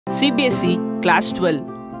CBSE Class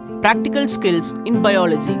 12 Practical Skills in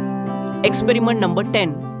Biology. Experiment number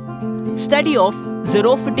 10. Study of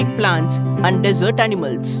Xerophytic plants and desert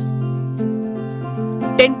animals.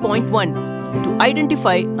 10.1. To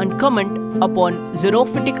identify and comment upon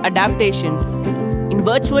xerophytic adaptation in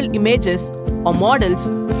virtual images or models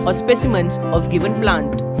or specimens of given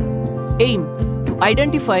plant. Aim: to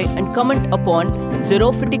identify and comment upon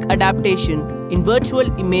xerophytic adaptation in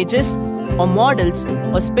virtual images or models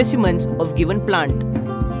or specimens of given plant.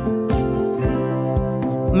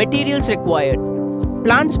 Materials required: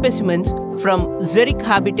 plant specimens from xeric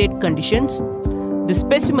habitat conditions. The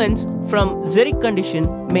specimens from xeric condition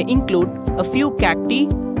may include a few Cacti,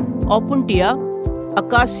 Opuntia,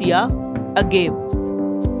 Acacia, Agave.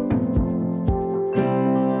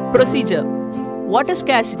 Procedure: water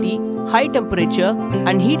scarcity, high temperature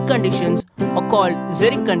and heat conditions are called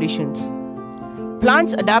xeric conditions.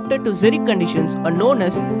 Plants adapted to xeric conditions are known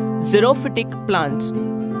as xerophytic plants.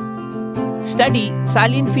 Study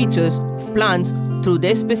salient features of plants through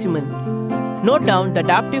their specimen. Note down the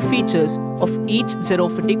adaptive features of each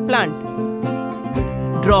xerophytic plant.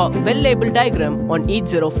 Draw well-labeled diagram on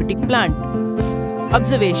each xerophytic plant.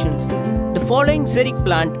 Observations: the following xeric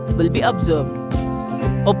plant will be observed.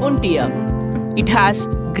 Opuntia. It has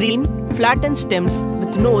green, flattened stems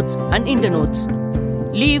with nodes and internodes.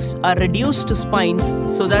 Leaves are reduced to spines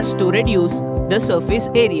so as to reduce the surface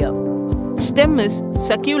area. Stem is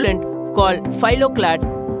succulent called phylloclad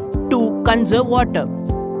to conserve water.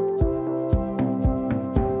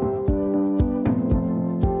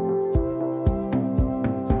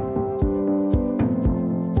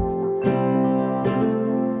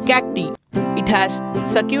 Cacti. It has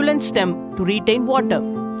succulent stem to retain water.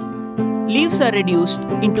 Leaves are reduced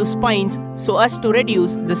into spines so as to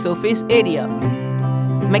reduce the surface area.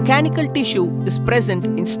 Mechanical tissue is present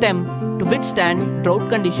in stem to withstand drought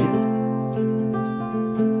condition.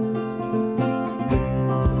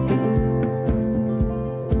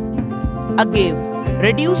 Agave.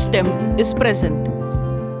 Reduced stem is present.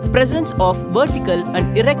 Presence of vertical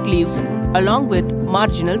and erect leaves along with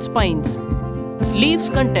marginal spines. Leaves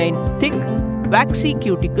contain thick, waxy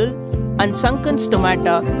cuticle and sunken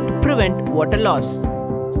stomata to prevent water loss.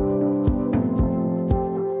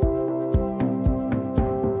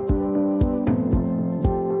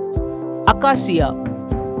 Acacia.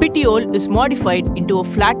 Petiole is modified into a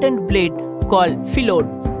flattened blade called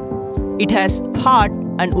phyllodes. It has hard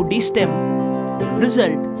and woody stem.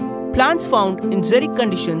 Result: plants found in xeric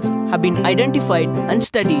conditions have been identified and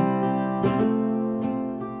studied.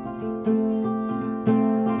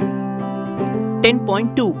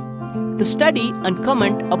 10.2. To study and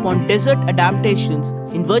comment upon desert adaptations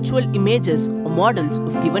in virtual images or models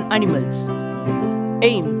of given animals.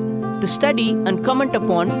 Aim: to study and comment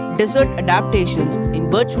upon desert adaptations in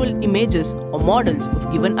virtual images or models of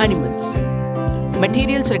given animals.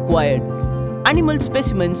 Materials required: animal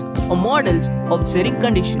specimens or models of xeric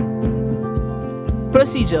condition.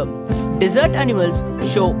 Procedure: desert animals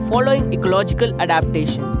show following ecological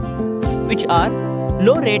adaptation, which are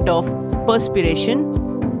low rate of perspiration,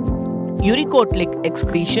 uricotilic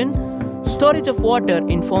excretion, storage of water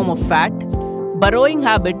in form of fat, burrowing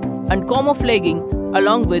habit and camouflaging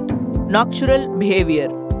along with nocturnal behavior.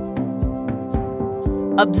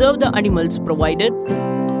 Observe the animals provided.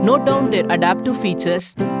 Note down their adaptive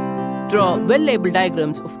features. Draw well-labeled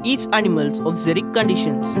diagrams of each animals of xeric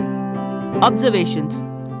conditions. Observations: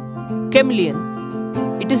 Chameleon.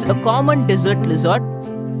 It is a common desert lizard.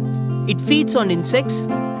 It feeds on insects.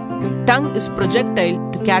 Tongue is projectile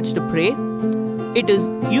to catch the prey. It is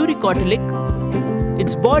uricotilic.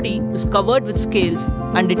 Its body is covered with scales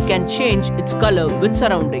and it can change its color with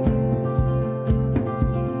surrounding.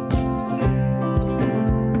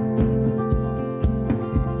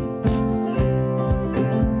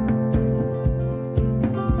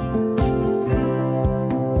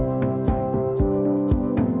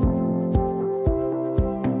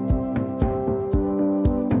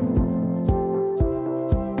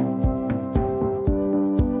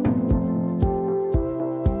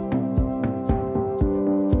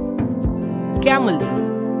 Camel.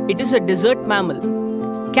 It is a desert mammal.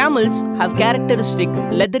 Camels have characteristic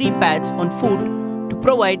leathery pads on foot to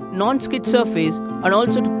provide non-skid surface and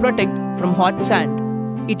also to protect from hot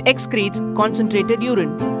sand. It excretes concentrated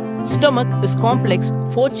urine. Stomach is complex,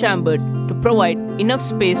 four-chambered to provide enough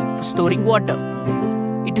space for storing water.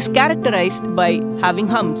 It is characterized by having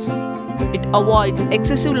humps. It avoids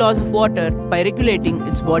excessive loss of water by regulating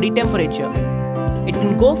its body temperature. It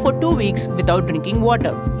can go for 2 weeks without drinking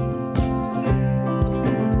water.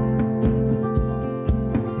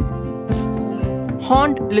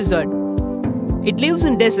 Horned lizard. It lives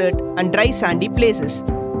in desert and dry sandy places.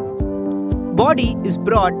 Body is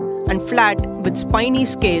broad and flat with spiny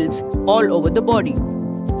scales all over the body.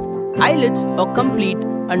 Eyelids are complete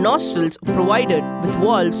and nostrils are provided with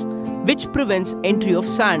valves which prevents entry of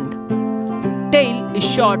sand. Tail is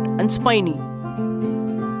short and spiny.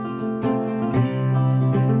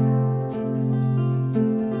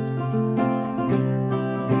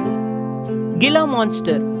 Gila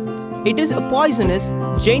Monster. It is a poisonous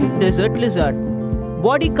giant desert lizard.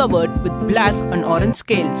 Body covered with black and orange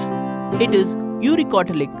scales. It is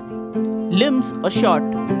eurycotylic. Limbs are short.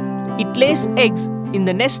 It lays eggs in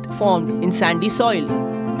the nest formed in sandy soil.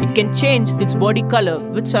 It can change its body color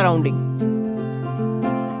with surrounding.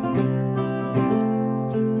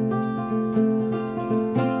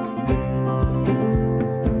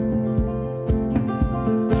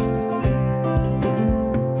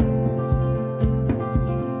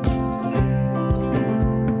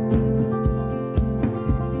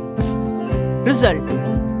 Result: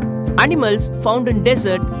 animals found in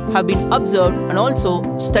desert have been observed and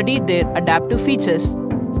also studied their adaptive features.